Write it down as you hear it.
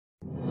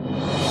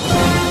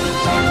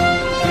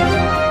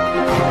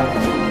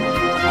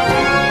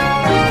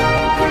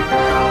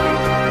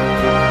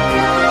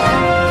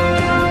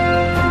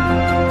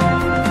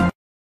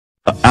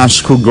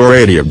Aashka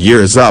Goradia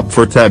gears up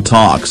for TED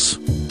Talks.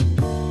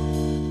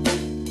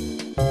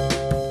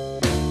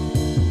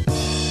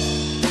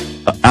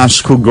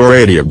 Aashka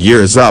Goradia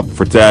gears up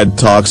for TED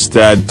Talks.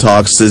 TED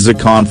Talks is a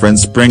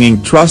conference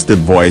bringing trusted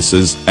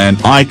voices and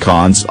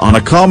icons on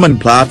a common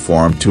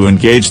platform to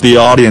engage the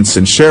audience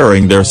in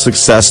sharing their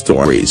success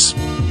stories.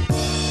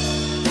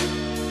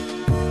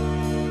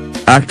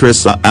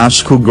 Actress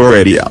Aashka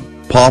Goradia,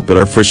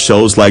 popular for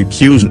shows like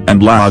Kusin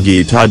and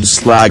Lagi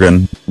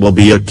Tudslagen, will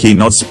be a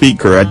keynote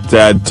speaker at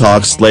TED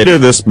Talks later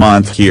this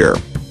month here.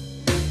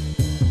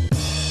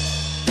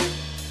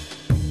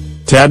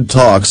 TED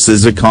Talks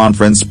is a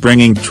conference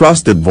bringing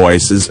trusted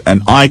voices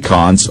and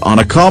icons on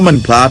a common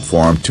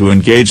platform to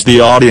engage the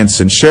audience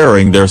in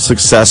sharing their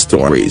success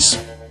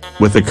stories.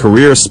 With a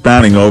career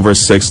spanning over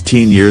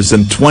 16 years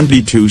and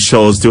 22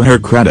 shows to her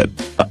credit,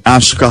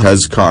 Aashka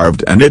has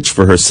carved a niche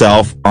for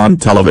herself on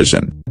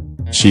television.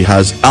 She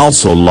has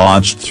also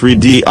launched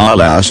 3D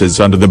eyelashes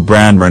under the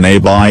brand Renee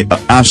by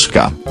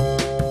Aashka.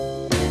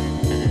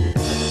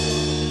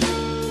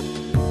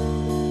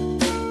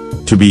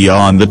 To be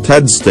on the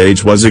TED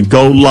stage was a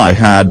goal I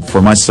had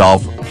for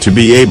myself, to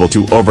be able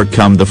to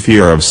overcome the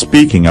fear of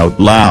speaking out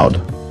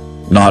loud.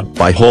 Not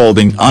by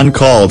holding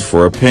uncalled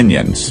for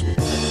opinions.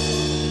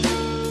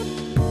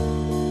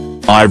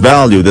 I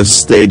value this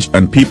stage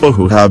and people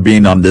who have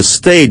been on this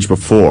stage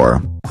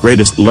before.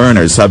 Greatest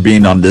learners have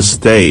been on this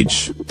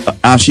stage,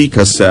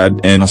 Aashka said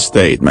in a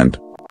statement.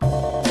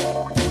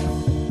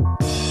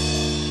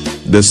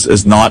 This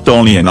is not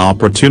only an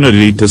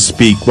opportunity to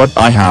speak what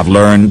I have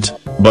learned,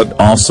 but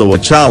also a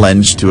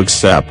challenge to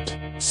accept,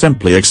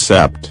 simply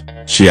accept,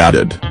 she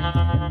added.